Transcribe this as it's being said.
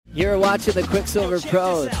You're watching the Quiksilver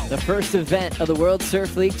Pro, the first event of the World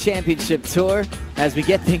Surf League Championship Tour, as we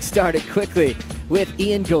get things started quickly with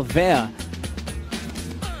Ian Gouveia,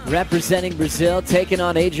 representing Brazil, taking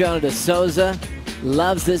on Adriano de Souza.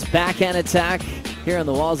 Loves this backhand attack here on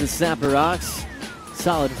the walls of Snapper Rocks.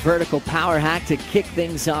 Solid vertical power hack to kick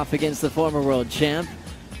things off against the former world champ.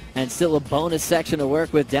 And still a bonus section to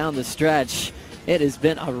work with down the stretch. It has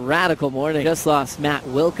been a radical morning. Just lost Matt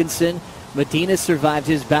Wilkinson. Medina survived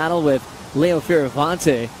his battle with Leo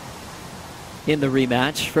Fioravante in the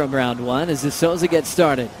rematch from round one as De Souza gets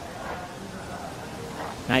started.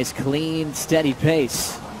 Nice, clean, steady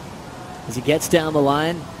pace as he gets down the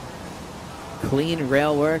line. Clean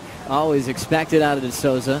rail work, always expected out of De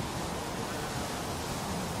Souza.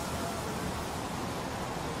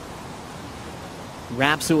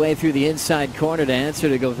 Wraps away through the inside corner to answer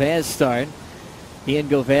to Gouveia's start. Ian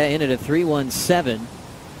Gouveia in at a 3.17.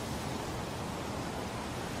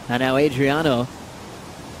 And now Adriano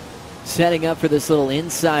setting up for this little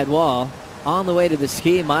inside wall. On the way to the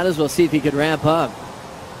ski, might as well see if he could ramp up.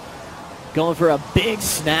 Going for a big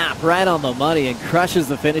snap right on the money and crushes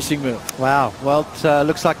the finishing move. Wow, well, it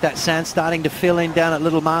looks like that sand starting to fill in down at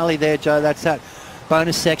Little Marley there, Joe. That's that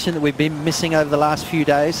bonus section that we've been missing over the last few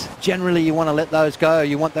days. Generally, you want to let those go.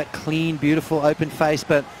 You want that clean, beautiful, open face,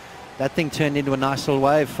 but that thing turned into a nice little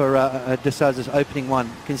wave for De Souza's opening one.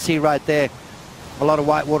 You can see right there, a lot of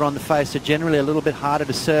white water on the face, so generally a little bit harder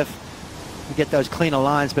to surf. You get those cleaner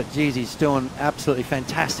lines, but geez, he's doing absolutely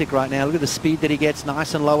fantastic right now. Look at the speed that he gets,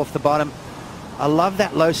 nice and low off the bottom. I love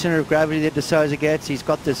that low center of gravity that De Souza gets. He's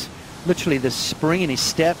got this, literally this spring in his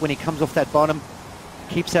step when he comes off that bottom.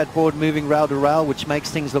 Keeps that board moving rail to rail, which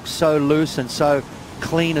makes things look so loose and so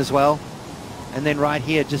clean as well. And then right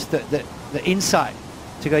here, just the insight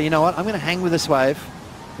to go, you know what, I'm going to hang with this wave.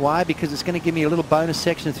 Why? Because it's going to give me a little bonus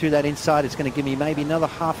section through that inside. It's going to give me maybe another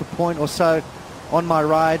half a point or so on my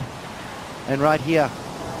ride. And right here,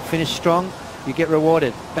 finish strong, you get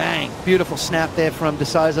rewarded. Bang! Beautiful snap there from De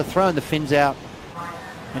Souza, throwing the fins out.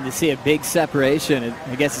 And to see a big separation,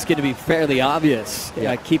 I guess it's going to be fairly obvious.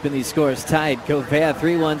 Yeah, keeping these scores tight. Gouveia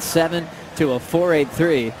 3.17 to a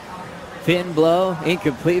 4.83. Fin blow,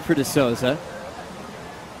 incomplete for De Souza.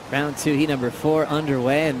 Round two, heat number 4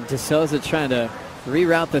 underway, and De Souza trying to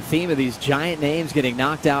reroute the theme of these giant names getting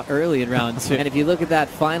knocked out early in round two. And if you look at that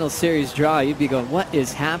final series draw, you'd be going, what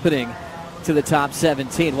is happening to the top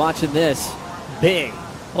 17? Watching this big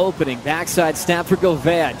opening backside snap for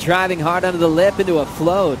Gouveia, driving hard under the lip into a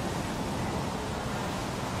float.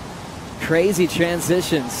 Crazy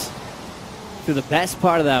transitions through the best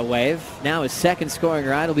part of that wave. Now his second scoring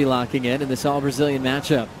ride will be locking in this all-Brazilian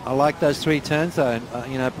matchup. I like those 3 turns though,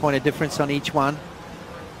 you know, point of difference on each one.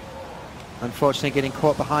 Unfortunately getting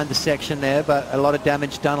caught behind the section there, but a lot of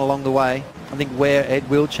damage done along the way. I think where it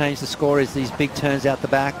will change the score is these big turns out the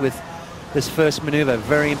back with this first maneuver,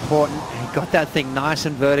 very important. He got that thing nice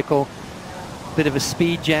and vertical, bit of a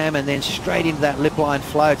speed jam, and then straight into that lip line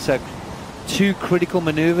float. So 2 critical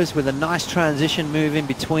maneuvers with a nice transition move in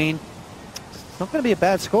between. It's not going to be a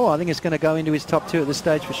bad score. I think it's going to go into his top 2 at this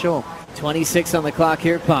stage for sure. 26 on the clock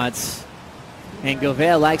here, Potts. And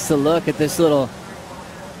Gouveia likes to look at this little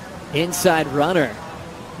inside runner.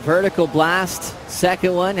 Vertical blast,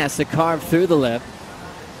 second one has to carve through the lip.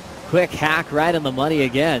 Quick hack right on the money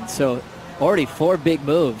again. So already 4 big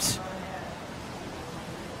moves.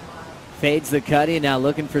 Fades the cutty, now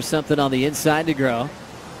looking for something on the inside to grow.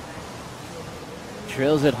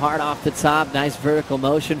 Drills it hard off the top. Nice vertical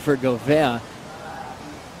motion for Gouveia.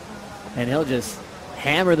 And he'll just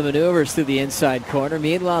hammer the maneuvers through the inside corner.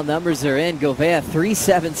 Meanwhile, numbers are in. Gouveia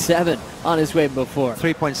 3.77 on his wave before.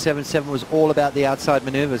 3.77 was all about the outside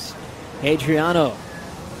maneuvers. Adriano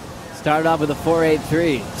started off with a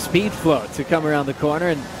 4.83 speed float to come around the corner,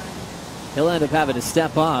 and he'll end up having to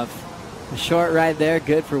step off. A short ride there,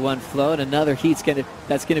 good for 1 float. Another heat's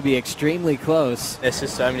that's going to be extremely close. There's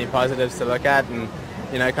just so many positives to look at, and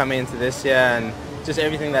you know, coming into this year and just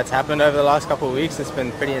everything that's happened over the last couple of weeks, it's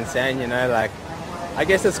been pretty insane. You know, like, I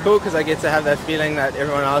guess it's cool because I get to have that feeling that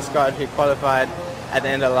everyone else got who qualified at the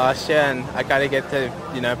end of last year, and I kind of get to,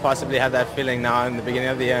 you know, possibly have that feeling now in the beginning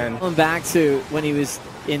of the year. And going back to when he was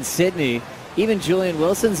in Sydney, even Julian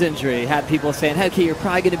Wilson's injury had people saying, hey, okay, you're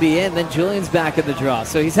probably going to be in. Then Julian's back in the draw.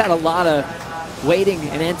 So he's had a lot of waiting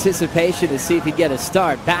and anticipation to see if he'd get a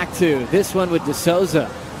start. Back to this one with De Souza.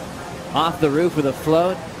 Off the roof with a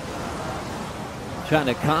float. Trying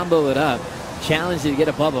to combo it up. Challenge to get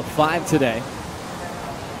above a 5 today.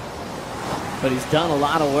 But he's done a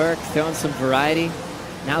lot of work, throwing some variety.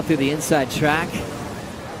 Now through the inside track.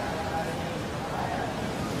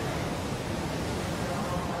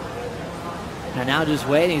 And now just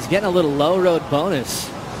waiting. He's getting a little low road bonus.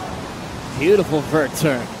 Beautiful vert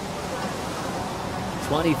turn.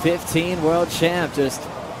 2015 world champ just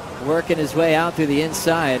working his way out through the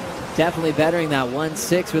inside. Definitely bettering that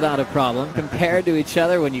 1-6 without a problem. Compared to each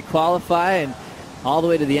other when you qualify and all the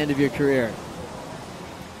way to the end of your career.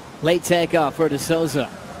 Late takeoff for De Souza.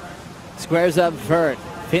 Squares up vert.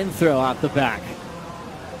 Fin throw off the back.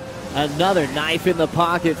 Another knife in the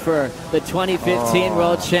pocket for the 2015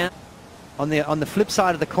 world champ. On the flip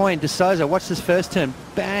side of the coin, De Souza, watch this first turn.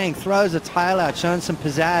 Bang, throws a tail out, showing some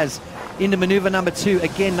pizzazz. Into maneuver number 2,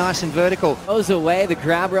 again nice and vertical. Goes away, the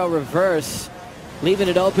grab rail reverse, leaving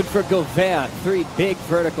it open for Gouveia. 3 big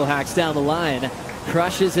vertical hacks down the line.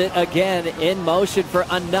 Crushes it again, in motion for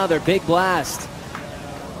another big blast.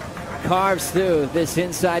 Carves through this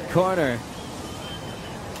inside corner.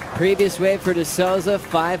 Previous wave for De Souza,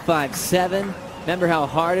 5.57. Remember how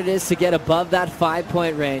hard it is to get above that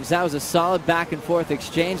 5-point range. That was a solid back and forth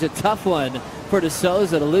exchange. A tough one for De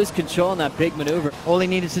Souza to lose control in that big maneuver. All he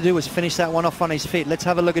needed to do was finish that one off on his feet. Let's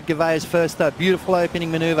have a look at Gouveia's first though. Beautiful opening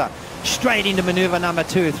maneuver. Straight into maneuver number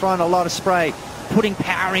 2. Throwing a lot of spray. Putting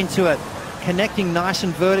power into it. Connecting nice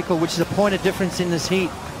and vertical, which is a point of difference in this heat.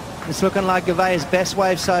 It's looking like Gouveia's best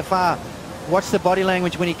wave so far. Watch the body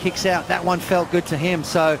language when he kicks out. That one felt good to him.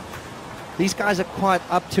 So these guys are quite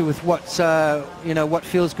up to with what's, what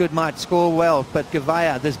feels good might score well. But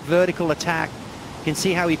Gouveia, this vertical attack, you can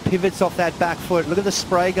see how he pivots off that back foot. Look at the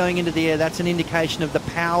spray going into the air. That's an indication of the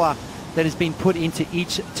power that has been put into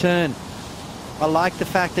each turn. I like the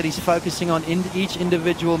fact that he's focusing on each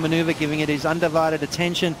individual maneuver, giving it his undivided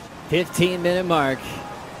attention. 15-minute mark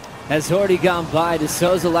has already gone by. De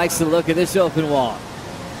Souza likes the look of this open wall.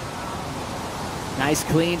 Nice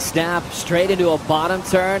clean snap, straight into a bottom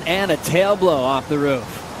turn and a tail blow off the roof.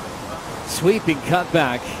 Sweeping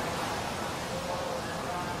cutback.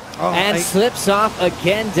 And slips off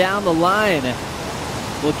again down the line.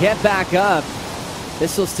 Will get back up.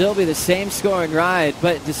 This will still be the same scoring ride,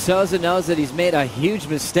 but De Souza knows that he's made a huge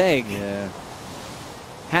mistake. Yeah.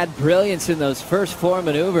 Had brilliance in those first 4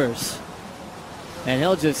 maneuvers. And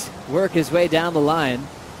he'll just work his way down the line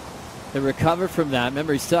to recover from that.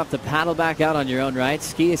 Remember, you still have to paddle back out on your own right.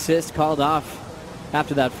 Ski assist called off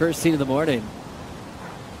after that first heat of the morning.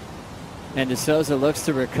 And De Souza looks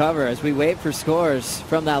to recover as we wait for scores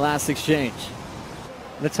from that last exchange.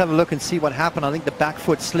 Let's have a look and see what happened. I think the back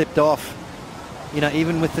foot slipped off.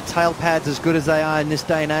 Even with the tail pads as good as they are in this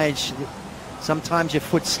day and age, sometimes your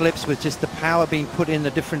foot slips with just the power being put in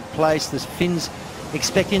a different place. There's fins,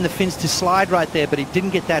 expecting the fins to slide right there, but he didn't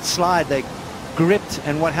get that slide. They gripped,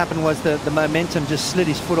 and what happened was the momentum just slid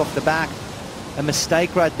his foot off the back. A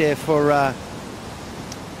mistake right there for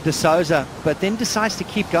De Souza, but then decides to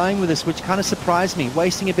keep going with this, which kind of surprised me.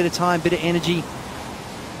 Wasting a bit of time, bit of energy.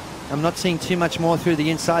 I'm not seeing too much more through the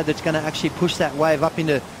inside that's going to actually push that wave up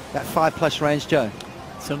into that 5+ range, Joe.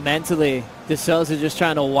 So mentally, De Souza just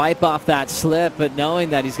trying to wipe off that slip, but knowing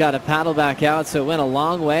that he's got to paddle back out, so went a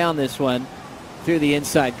long way on this one through the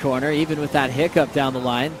inside corner, even with that hiccup down the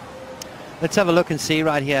line. Let's have a look and see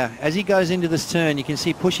right here. As he goes into this turn, you can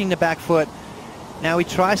see pushing the back foot. Now he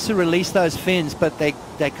tries to release those fins, but they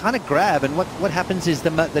kind of grab, and what happens is the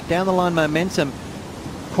down the line momentum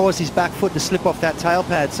causes his back foot to slip off that tail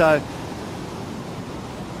pad. So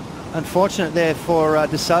unfortunate there for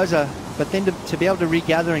De Souza, but then to be able to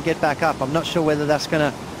regather and get back up, I'm not sure whether that's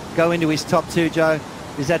going to go into his top 2, Joe.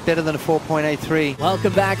 Is that better than a 4.83?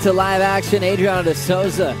 Welcome back to live action. Adriano de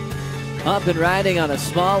Souza up and riding on a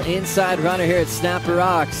small inside runner here at Snapper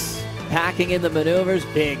Rocks. Packing in the maneuvers,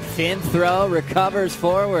 big fin throw, recovers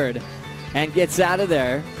forward and gets out of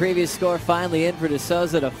there. Previous score finally in for De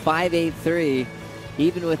Souza to 5.83,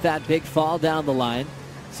 even with that big fall down the line.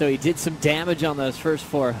 So he did some damage on those first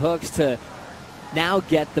 4 hooks to now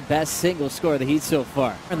get the best single score of the heat so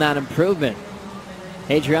far. And that improvement.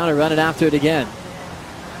 Adriano running after it again.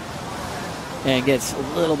 And gets a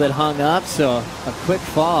little bit hung up, so a quick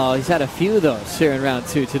fall. He's had a few of those here in round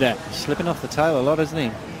 2 today. Slipping off the tail a lot, isn't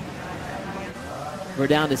he? We're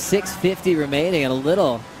down to 6:50 remaining and a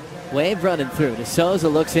little wave running through. De Souza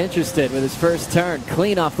looks interested with his first turn,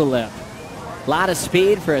 clean off the lip. A lot of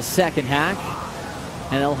speed for a second hack,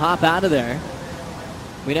 and he'll hop out of there.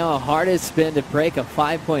 We know how hard it's been to break a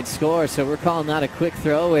 5-point score, so we're calling that a quick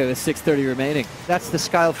throwaway with 6:30 remaining. That's the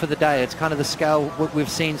scale for the day. It's kind of the scale what we've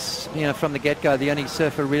seen, from the get-go. The only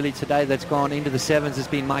surfer really today that's gone into the 7s has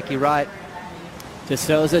been Mikey Wright. De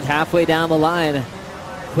Souza halfway down the line.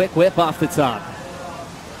 Quick whip off the top.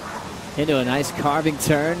 Into a nice carving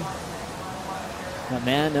turn. A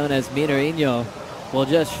man known as Minarino will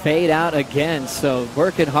just fade out again. So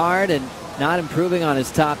working hard and not improving on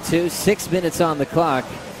his top two. 6 minutes on the clock.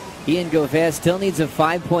 Ian Gouveia still needs a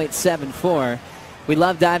 5.74. We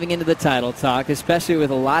love diving into the title talk, especially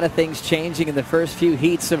with a lot of things changing in the first few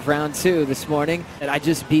heats of round 2 this morning. And I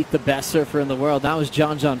just beat the best surfer in the world. That was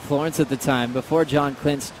John Florence at the time, before John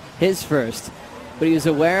clinched his first. But he was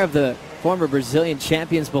aware of the former Brazilian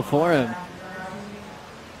champions before him.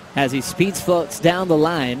 As he speeds floats down the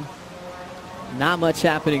line, not much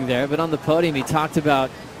happening there, but on the podium he talked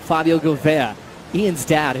about Fabio Gouveia, Ian's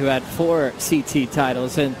dad, who had 4 CT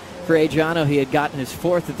titles, and for Adriano he had gotten his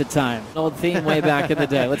 4th at the time. An old theme way back in the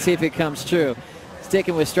day. Let's see if it comes true.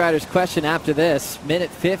 Sticking with Strider's question after this,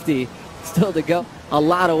 minute 50 still to go. A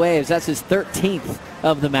lot of waves. That's his 13th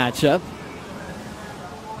of the matchup.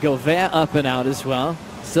 Gouveia up and out as well.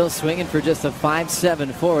 Still swinging for just a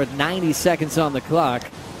 5.74 with 90 seconds on the clock.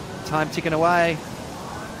 Time ticking away.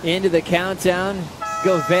 Into the countdown.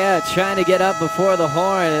 Gouveia trying to get up before the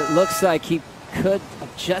horn. It looks like he could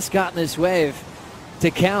have just gotten this wave to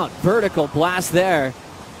count. Vertical blast there.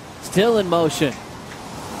 Still in motion.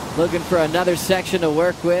 Looking for another section to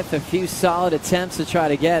work with. A few solid attempts to try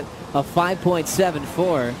to get a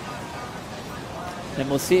 5.74. And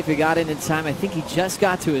we'll see if he got in time. I think he just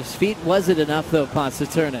got to his feet. Was it enough, though, Potts, to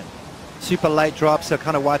turn it? Super late drop, so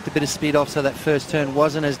kind of wiped a bit of speed off, so that first turn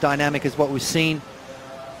wasn't as dynamic as what we've seen.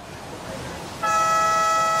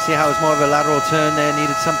 See how it was more of a lateral turn there,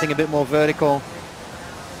 needed something a bit more vertical.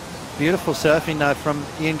 Beautiful surfing, though, from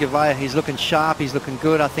Ian Gouveia. He's looking sharp, he's looking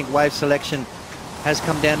good. I think wave selection has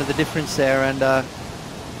come down to the difference there, and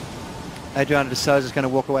Adriano de Souza is going to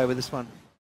walk away with this one.